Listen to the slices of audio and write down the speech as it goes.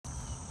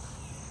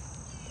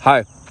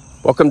Hi,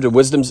 welcome to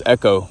Wisdom's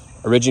Echo,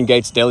 Origin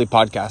Gates Daily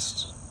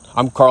Podcast.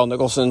 I'm Carl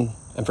Nicholson,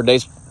 and for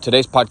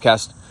today's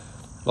podcast,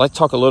 I'd like to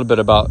talk a little bit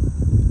about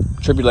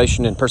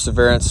tribulation and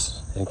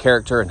perseverance and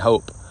character and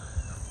hope.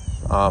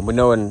 We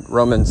know in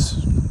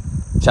Romans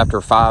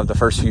chapter 5, the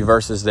first few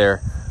verses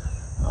there,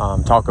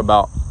 talk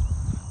about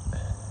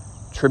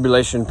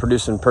tribulation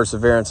producing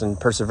perseverance and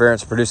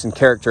perseverance producing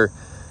character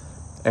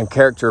and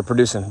character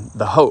producing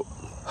the hope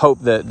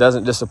that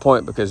doesn't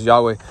disappoint because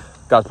Yahweh,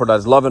 God put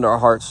His love into our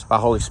hearts by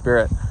Holy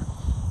Spirit.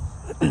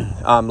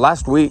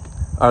 Last week,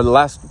 or the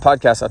last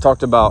podcast, I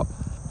talked about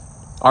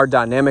our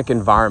dynamic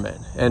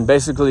environment, and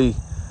basically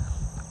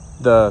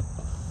the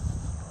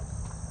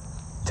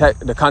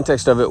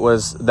context of it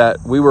was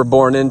that we were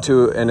born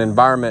into an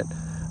environment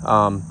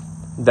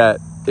that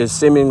is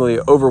seemingly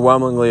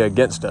overwhelmingly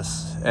against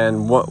us,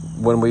 and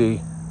when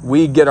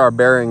we get our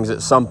bearings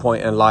at some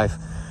point in life,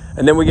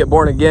 and then we get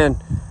born again,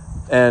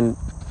 and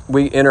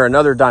we enter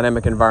another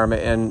dynamic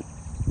environment, and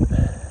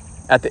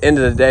at the end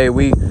of the day,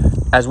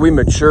 as we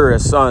mature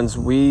as sons,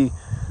 we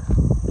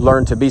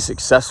learn to be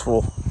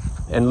successful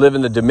and live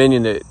in the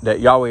dominion that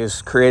Yahweh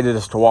has created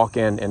us to walk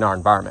in our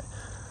environment.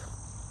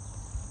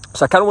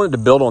 So I kind of wanted to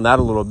build on that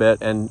a little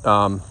bit, and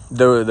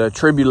the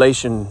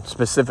tribulation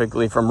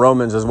specifically from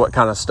Romans is what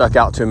kind of stuck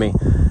out to me,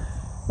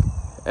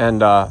 and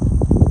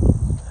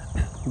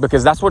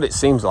because that's what it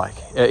seems like.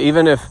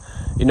 Even if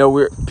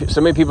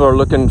so many people are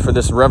looking for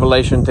this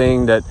revelation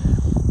thing that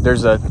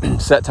there's a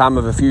set time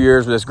of a few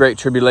years where this great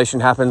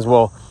tribulation happens.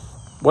 Well,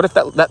 what if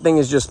that thing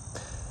is just,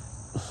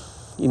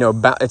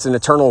 it's an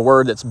eternal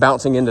word that's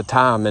bouncing into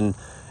time, and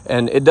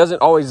it doesn't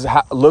always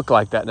look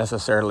like that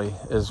necessarily,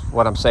 is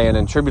what I'm saying.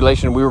 In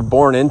tribulation, we were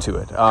born into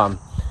it.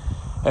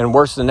 And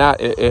worse than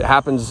that, it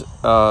happens,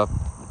 not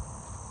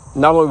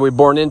only were we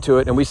born into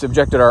it and we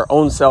subjected our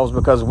own selves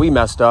because we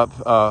messed up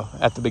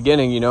at the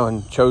beginning,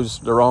 and chose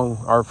the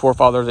wrong, our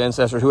forefathers,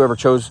 ancestors, whoever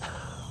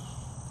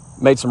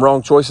made some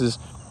wrong choices.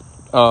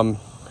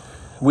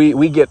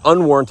 We get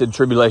unwarranted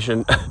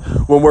tribulation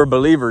when we're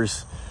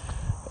believers,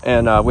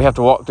 and we have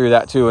to walk through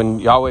that too. And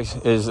Yahweh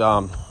is,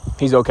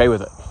 He's okay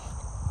with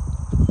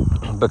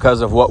it because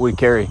of what we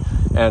carry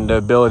and the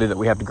ability that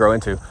we have to grow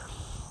into.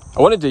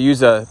 I wanted to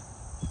use a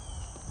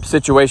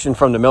situation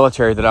from the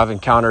military that I've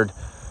encountered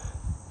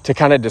to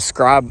kind of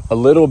describe a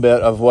little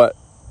bit of what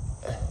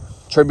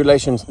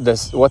tribulation,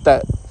 what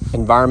that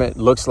environment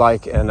looks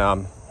like, and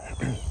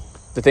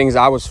the things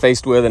I was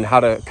faced with and how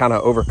to kind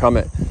of overcome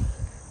it.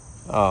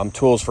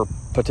 Tools for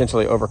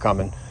potentially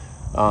overcoming,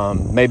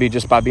 maybe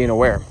just by being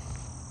aware.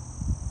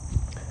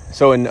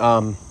 So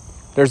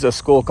there's a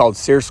school called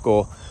SERE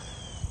School,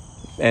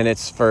 and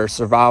it's for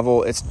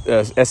survival. It's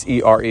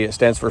SERE. It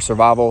stands for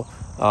survival,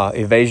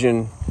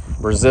 evasion,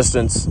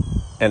 resistance,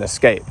 and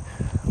escape.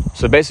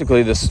 So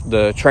basically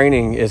the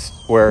training is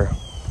where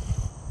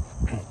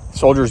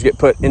soldiers get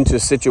put into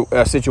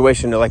a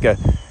situation like a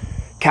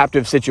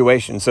captive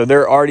situation. So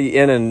they're already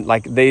in, and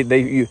like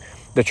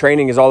the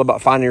training is all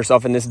about finding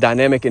yourself in this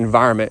dynamic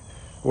environment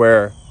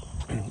where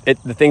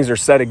the things are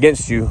set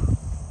against you.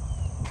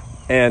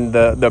 And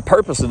the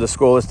purpose of the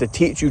school is to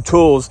teach you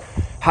tools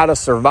how to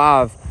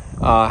survive,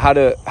 how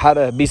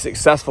to be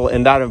successful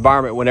in that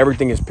environment when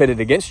everything is pitted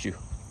against you.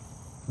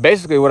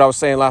 Basically what I was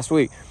saying last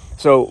week.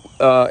 So,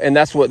 and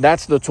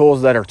that's the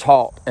tools that are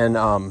taught, and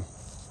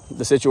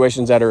the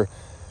situations that are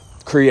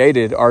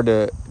created are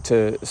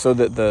so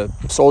that the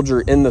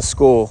soldier in the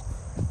school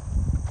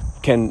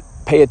can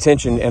pay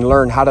attention and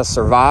learn how to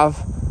survive,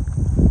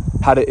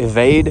 how to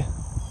evade,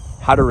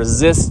 how to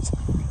resist,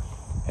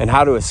 and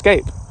how to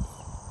escape.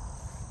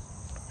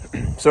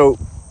 So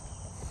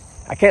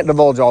I can't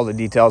divulge all the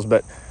details,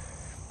 but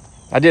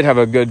I did have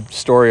a good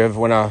story of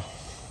when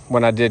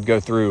I did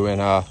go through,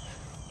 and I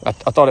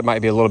thought it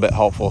might be a little bit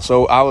helpful.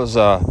 So I was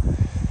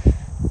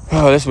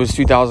this was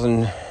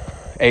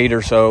 2008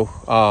 or so,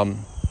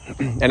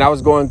 and I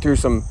was going through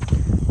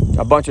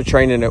a bunch of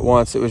training at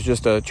once. It was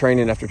just a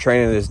training after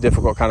training, this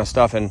difficult kind of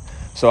stuff. And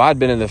so I'd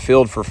been in the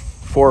field for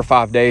 4 or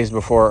 5 days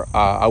before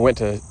I went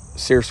to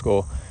SERE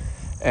School.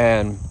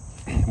 And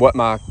what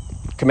my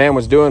command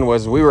was doing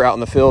was we were out in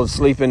the field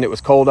sleeping. It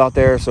was cold out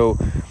there. So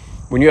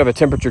when you have a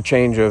temperature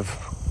change of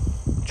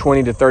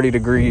 20 to 30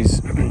 degrees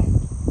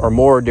or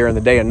more during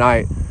the day and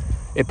night,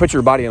 it puts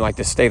your body in like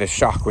this state of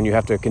shock when you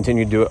have to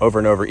continue to do it over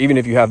and over. Even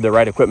if you have the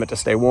right equipment to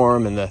stay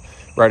warm and the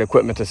right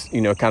equipment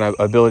to, kind of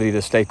ability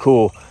to stay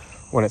cool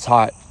when it's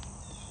hot,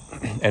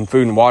 and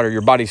food and water,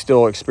 your body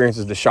still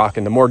experiences the shock.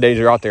 And the more days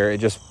you're out there, it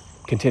just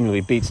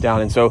continually beats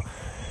down. And so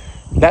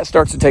that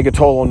starts to take a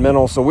toll on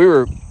mental. So we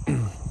were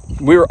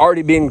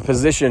already being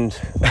positioned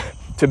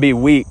to be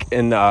weak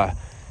in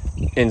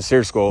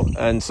SERE School.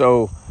 And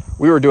so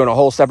we were doing a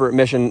whole separate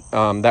mission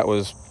that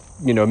was,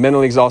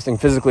 mentally exhausting,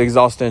 physically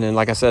exhausting. And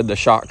like I said, the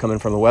shock coming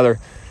from the weather.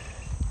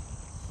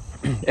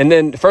 And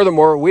then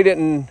furthermore, we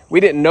didn't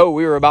know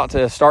we were about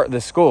to start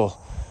this school.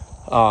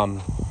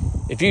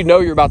 If you know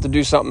you're about to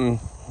do something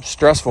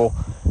stressful,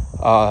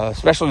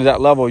 especially at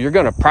that level, you're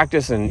going to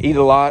practice and eat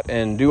a lot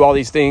and do all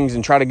these things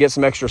and try to get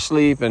some extra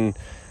sleep and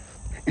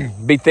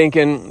be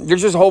thinking,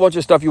 there's just a whole bunch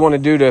of stuff you want to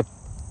do to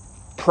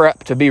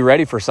prep to be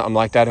ready for something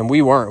like that. And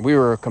we weren't. We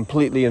were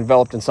completely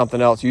enveloped in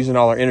something else, using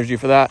all our energy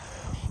for that.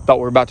 Thought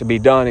we were about to be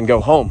done and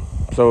go home.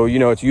 So,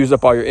 it's use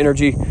up all your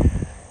energy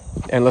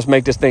and let's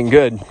make this thing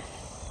good.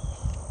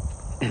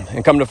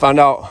 And come to find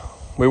out,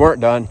 we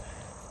weren't done.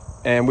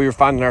 And we were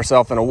finding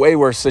ourselves in a way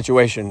worse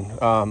situation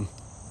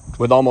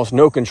with almost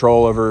no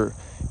control over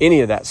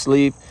any of that.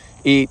 Sleep,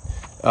 eat,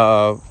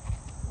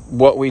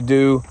 what we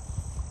do.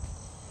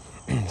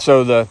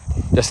 So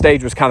the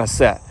stage was kind of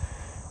set.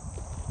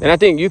 And I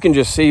think you can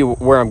just see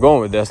where I'm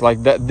going with this.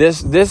 Like that,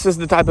 this is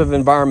the type of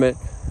environment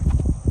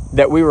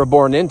that we were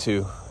born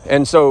into.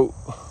 And so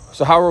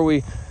how are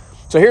we?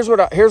 So here's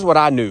what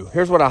I knew.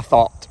 Here's what I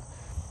thought.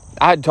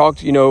 I had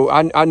talked,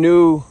 I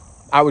knew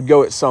I would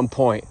go at some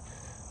point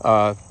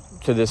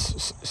to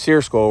this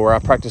SERE school where I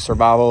practice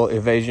survival,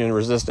 evasion,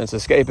 resistance,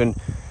 escape. And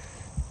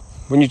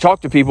when you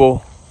talk to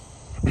people,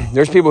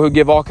 there's people who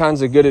give all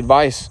kinds of good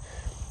advice.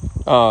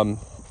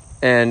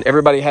 And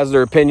everybody has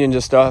their opinions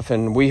of stuff,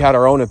 and we had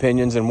our own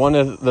opinions. And one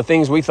of the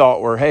things we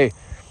thought were, hey,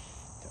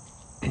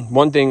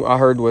 one thing I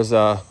heard was,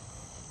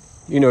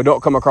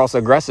 don't come across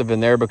aggressive in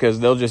there because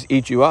they'll just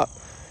eat you up.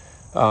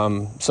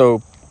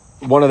 So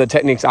one of the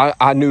techniques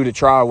I knew to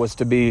try was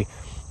to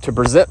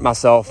present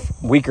myself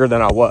weaker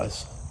than I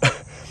was.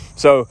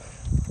 So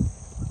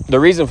the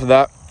reason for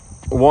that,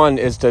 one,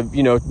 is to,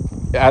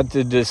 add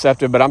to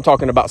deceptive, but I'm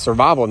talking about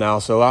survival now.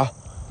 So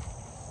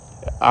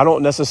I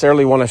don't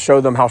necessarily want to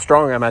show them how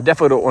strong I am. I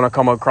definitely don't want to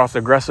come across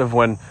aggressive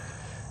when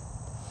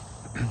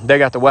they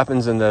got the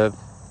weapons and the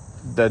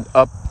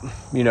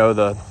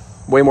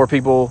way more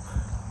people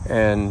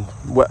and,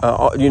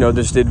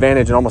 just the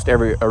advantage in almost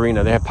every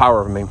arena. They have power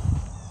over me.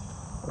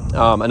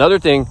 Another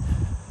thing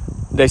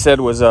they said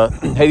was,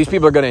 hey, these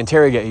people are going to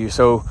interrogate you.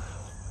 So,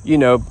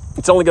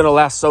 it's only going to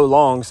last so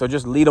long. So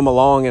just lead them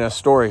along in a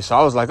story. So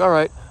I was like, all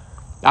right.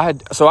 I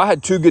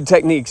had two good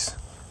techniques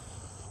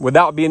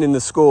without being in the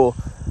school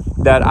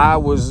that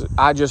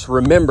I just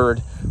remembered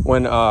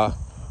when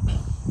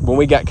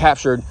we got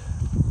captured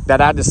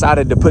that I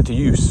decided to put to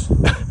use.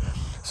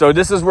 So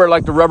this is where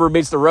like the rubber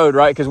meets the road,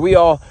 right? Because we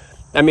all,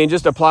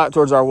 just apply it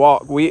towards our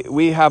walk.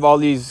 We have all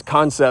these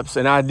concepts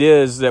and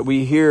ideas that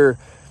we hear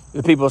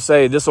the people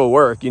say, this will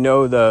work,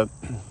 the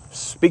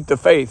speak the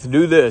faith,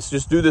 do this,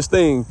 just do this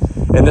thing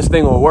and this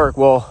thing will work.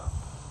 Well,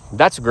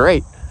 that's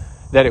great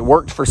that it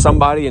worked for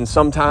somebody in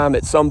some time,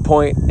 at some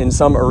point, in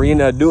some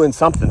arena, doing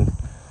something.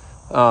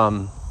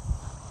 But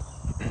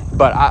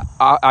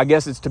I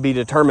guess it's to be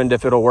determined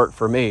if it'll work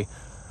for me.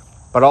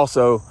 But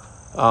also,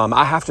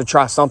 I have to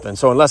try something.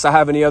 So unless I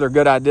have any other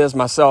good ideas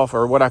myself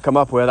or what I come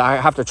up with, I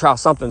have to try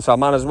something. So I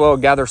might as well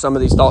gather some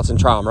of these thoughts and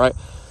try them, right?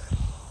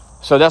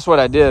 So that's what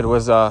I did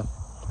was, so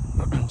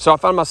I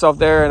found myself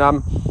there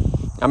and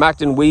I'm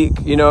acting weak,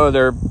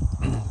 they're,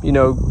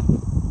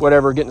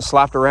 whatever, getting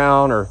slapped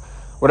around or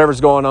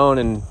whatever's going on.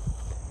 And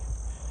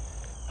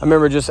I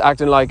remember just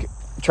acting like,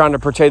 trying to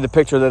portray the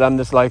picture that I'm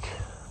this like,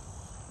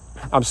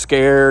 I'm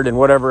scared and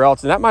whatever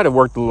else. And that might have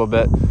worked a little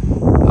bit.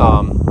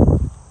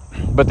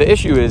 But the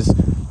issue is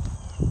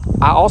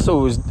I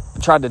also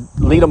tried to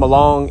lead them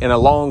along in a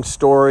long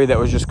story that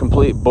was just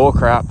complete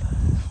bullcrap.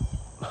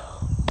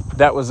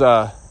 That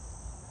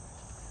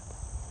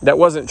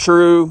wasn't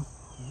true.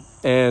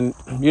 And,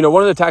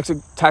 one of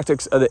the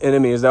tactics of the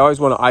enemy is they always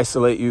want to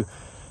isolate you.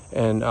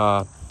 And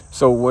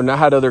so when I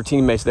had other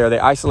teammates there, they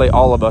isolate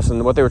all of us.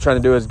 And what they were trying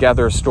to do is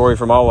gather a story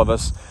from all of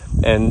us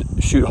and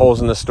shoot holes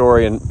in the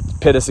story and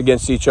pit us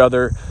against each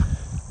other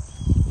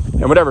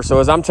and whatever. So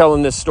as I'm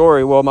telling this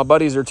story, well, my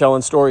buddies are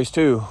telling stories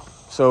too.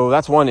 So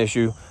that's one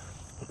issue.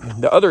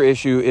 The other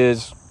issue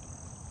is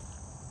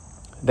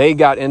they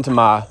got into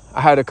I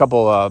had a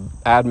couple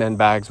admin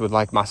bags with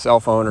like my cell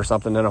phone or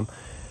something in them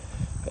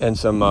and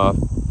some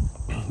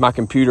my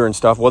computer and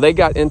stuff. Well, they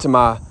got into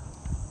my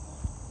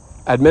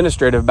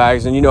administrative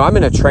bags, and I'm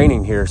in a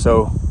training here,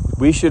 so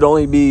we're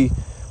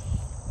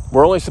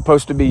only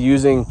supposed to be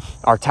using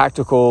our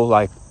tactical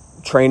like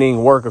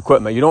training work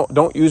equipment. You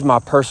don't use my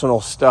personal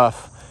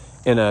stuff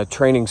in a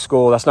training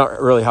school. That's not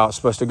really how it's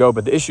supposed to go.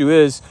 But the issue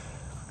is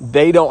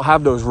they don't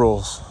have those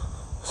rules.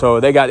 So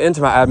they got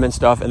into my admin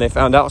stuff and they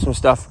found out some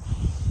stuff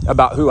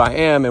about who I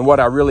am and what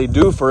I really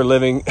do for a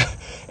living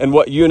and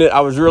what unit I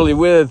was really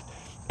with.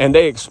 And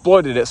they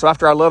exploited it. So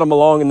after I led them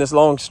along in this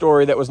long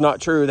story that was not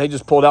true, they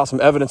just pulled out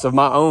some evidence of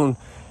my own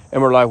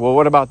and were like, well,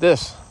 what about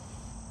this?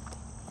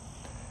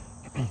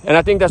 And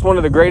I think that's one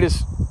of the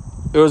greatest.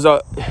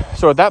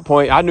 So at that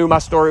point, I knew my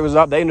story was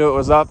up. They knew it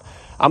was up.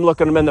 I'm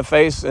looking them in the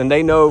face, and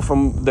they know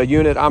from the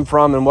unit I'm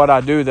from and what I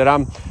do that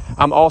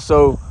I'm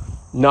also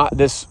not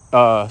this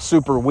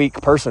super weak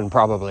person,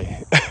 probably.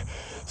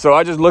 So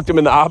I just looked them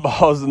in the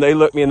eyeballs, and they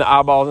looked me in the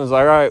eyeballs, and was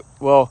like, all right,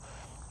 well,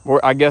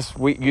 I guess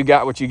you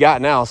got what you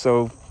got now,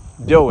 so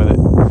deal with it.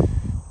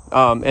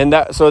 And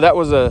that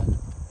was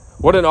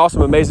what an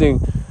awesome,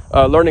 amazing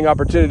learning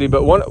opportunity.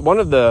 But one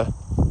of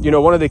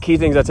the key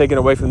things I've taken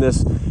away from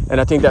this, and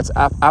I think that's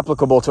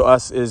applicable to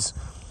us, is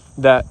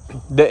that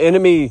the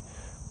enemy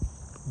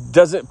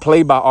doesn't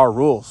play by our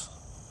rules.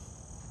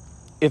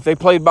 if they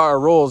played by our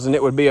rules, and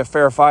it would be a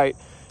fair fight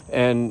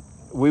and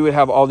we would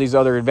have all these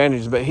other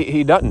advantages, but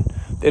he doesn't.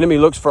 The enemy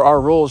looks for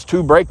our rules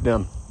to break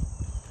them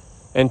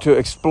and to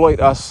exploit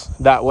us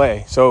that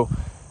way. So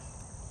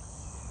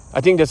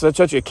I think that's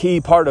such a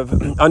key part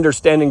of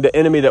understanding the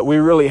enemy that we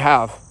really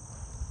have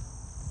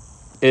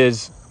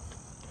is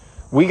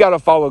we got to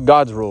follow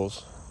God's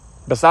rules.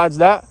 Besides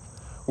that,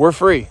 we're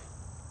free.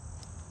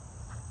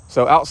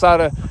 So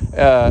outside of,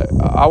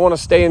 I want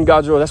to stay in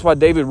God's rule. That's why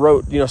David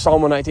wrote,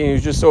 Psalm 119. He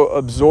was just so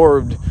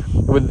absorbed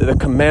with the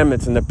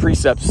commandments and the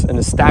precepts and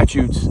the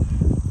statutes,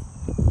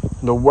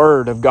 the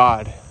word of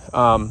God.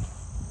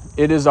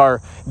 It is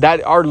our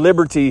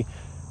liberty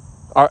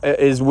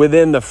is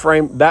within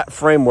that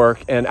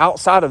framework, and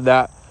outside of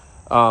that,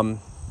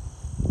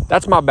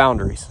 that's my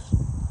boundaries.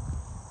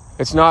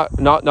 It's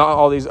not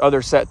all these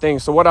other set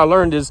things. So what I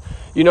learned is,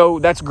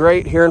 that's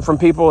great hearing from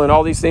people and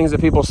all these things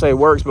that people say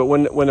works. But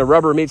when the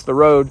rubber meets the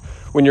road,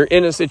 when you're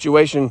in a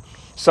situation,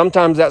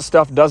 sometimes that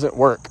stuff doesn't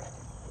work.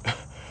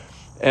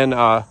 And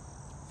I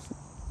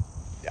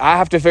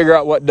have to figure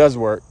out what does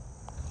work.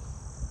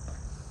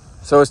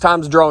 So as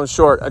time's drawing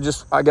short,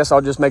 I guess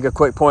I'll just make a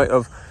quick point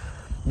of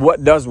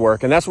what does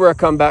work. And that's where I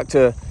come back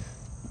to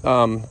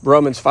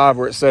Romans 5,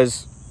 where it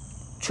says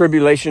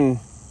tribulation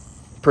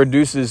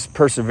produces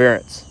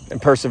perseverance,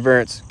 and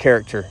perseverance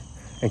character,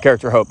 and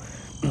character hope.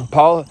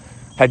 Paul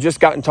had just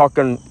done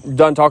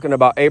talking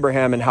about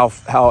Abraham and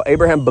how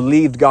Abraham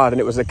believed God and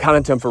it was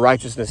accounted to him for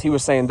righteousness. He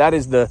was saying that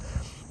is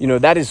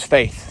that is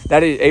faith.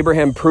 That is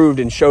Abraham proved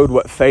and showed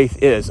what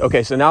faith is.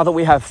 Okay, so now that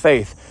we have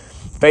faith,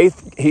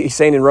 he's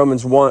saying in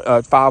Romans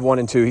 5, 1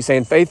 and 2, he's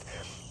saying faith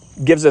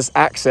gives us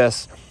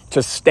access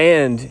to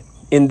stand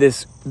in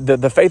this,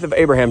 the faith of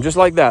Abraham, just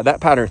like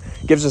that pattern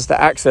gives us the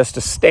access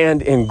to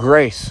stand in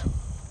grace.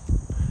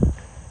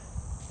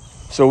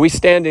 So we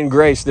stand in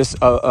grace.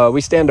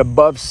 We stand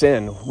above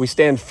sin. We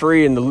stand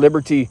free in the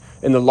liberty,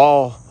 in the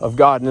law of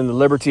God, and in the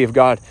liberty of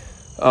God.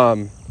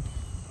 And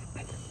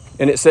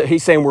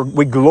he's saying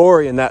we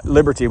glory in that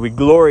liberty. We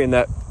glory in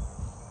that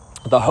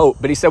the hope.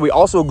 But he said we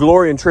also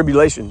glory in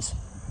tribulations.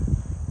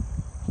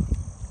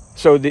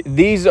 So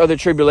these are the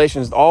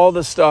tribulations. All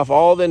the stuff,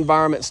 all the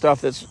environment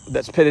stuff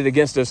that's pitted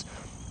against us.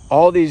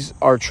 All these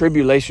are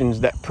tribulations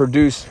that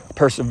produce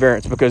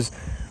perseverance, because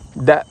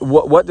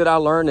what did I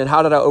learn and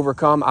how did I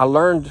overcome? I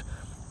learned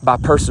by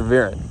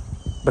persevering,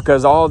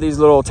 because all these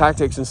little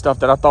tactics and stuff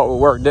that I thought would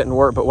work didn't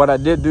work. But what I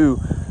did do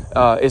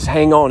is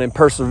hang on and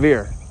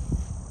persevere,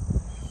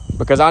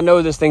 because I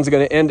know this thing's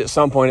going to end at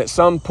some point. At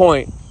some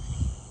point,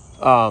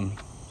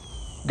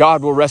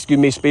 God will rescue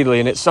me speedily.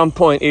 And at some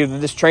point, either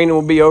this training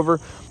will be over,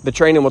 the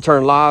training will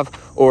turn live,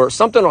 or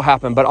something will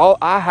happen. But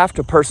I have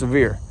to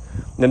persevere.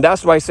 And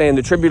that's why he's saying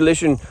the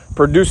tribulation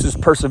produces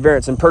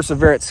perseverance, and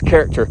perseverance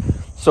character.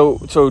 So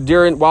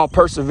while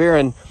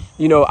persevering,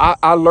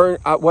 I learned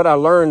what I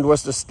learned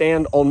was to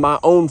stand on my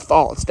own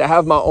thoughts, to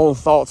have my own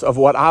thoughts of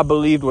what I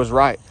believed was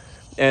right,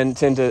 and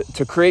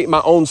to create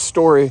my own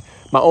story,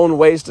 my own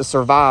ways to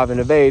survive and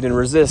evade and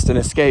resist and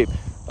escape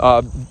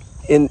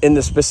in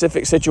the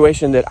specific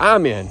situation that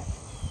I'm in.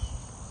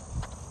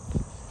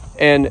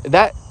 And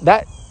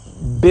that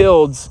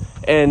builds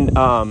and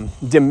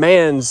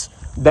demands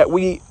that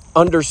we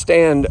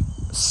understand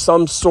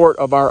some sort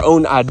of our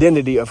own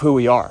identity of who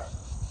we are.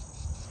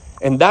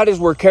 And that is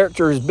where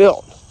character is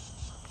built.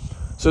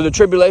 So the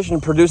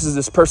tribulation produces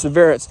this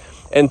perseverance,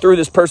 and through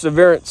this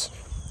perseverance,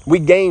 we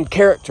gain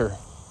character.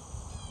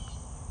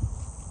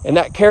 And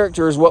that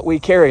character is what we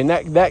carry, and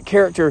that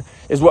character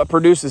is what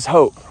produces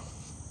hope.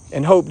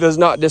 And hope does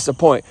not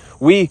disappoint.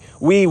 We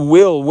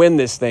will win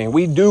this thing.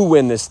 We do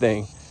win this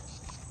thing.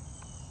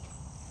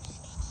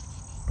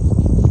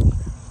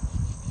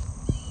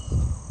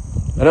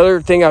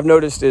 Another thing I've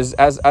noticed is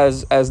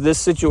as this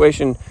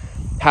situation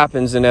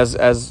happens, and as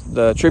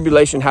the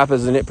tribulation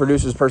happens, and it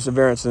produces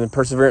perseverance, and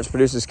perseverance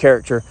produces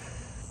character,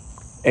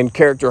 and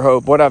character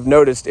hope, what I've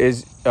noticed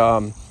is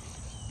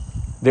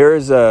there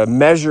is a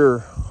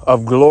measure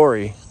of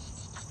glory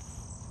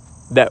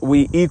that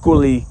we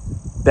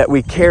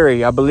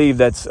carry, I believe,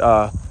 that's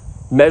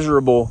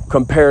measurable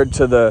compared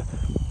to the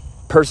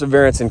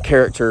perseverance and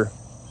character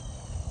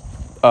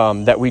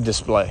that we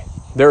display.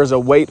 There is a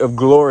weight of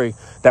glory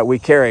that we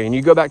carry. And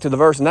you go back to the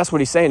verse, and that's what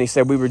he's saying. He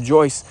said, we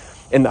rejoice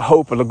in the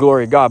hope of the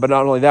glory of God. But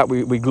not only that,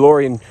 we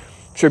glory in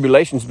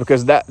tribulations,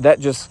 because that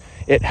just,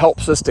 it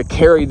helps us to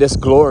carry this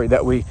glory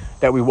that we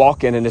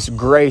walk in, and this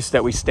grace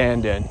that we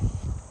stand in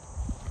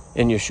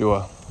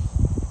Yeshua.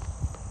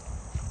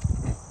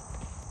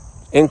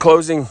 In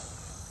closing,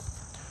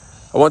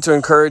 I want to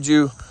encourage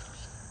you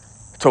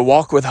to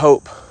walk with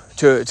hope,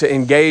 to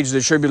engage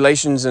the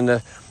tribulations and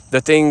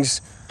the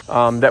things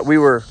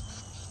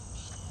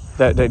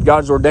that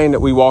God's ordained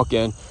that we walk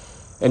in.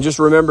 And just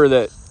remember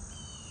that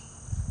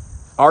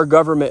our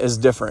government is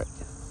different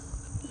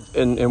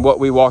in what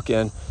we walk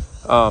in.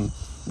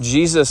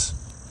 Jesus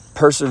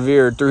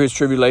persevered through his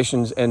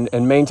tribulations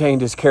and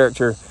maintained his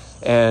character.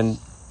 And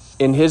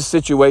in his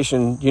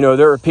situation,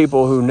 there are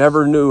people who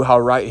never knew how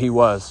right he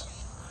was.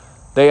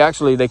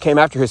 They came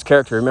after his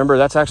character. Remember,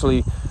 that's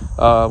actually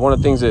one of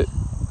the things that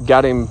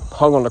got him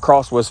hung on the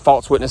cross was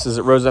false witnesses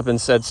that rose up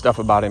and said stuff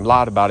about him,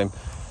 lied about him.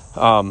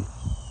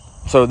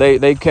 So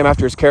they came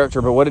after his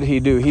character, but what did he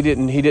do? He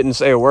didn't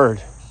say a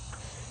word.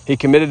 He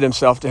committed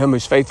himself to him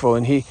who's faithful,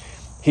 and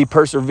he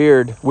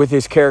persevered with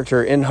his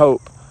character in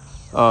hope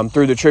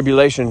through the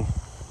tribulation.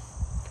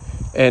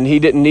 And he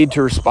didn't need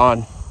to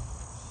respond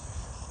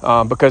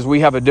because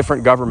we have a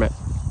different government,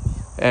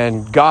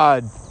 and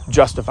God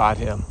justified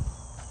him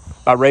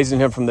by raising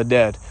him from the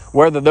dead.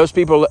 Whether those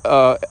people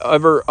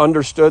ever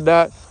understood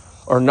that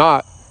or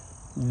not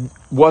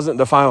wasn't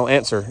the final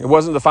answer. It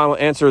wasn't the final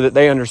answer that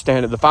they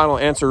understand it. The final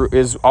answer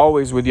is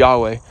always with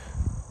Yahweh,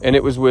 and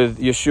it was with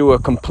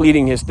Yeshua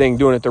completing his thing,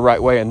 doing it the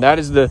right way. And that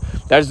is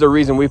the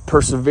reason we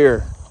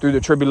persevere through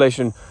the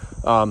tribulation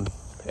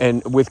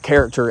and with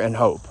character and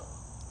hope.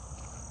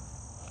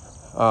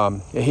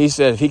 He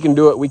said, if he can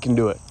do it, we can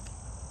do it.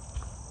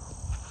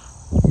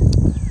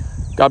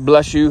 God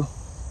bless you,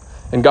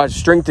 and God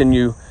strengthen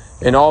you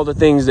in all the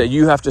things that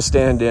you have to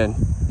stand in,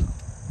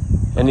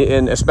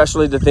 and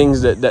especially the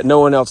things that no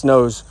one else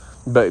knows,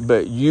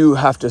 but you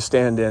have to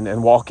stand in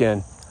and walk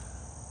in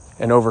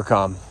and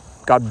overcome.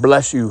 God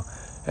bless you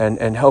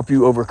and help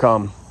you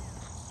overcome.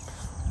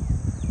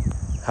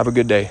 Have a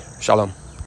good day. Shalom.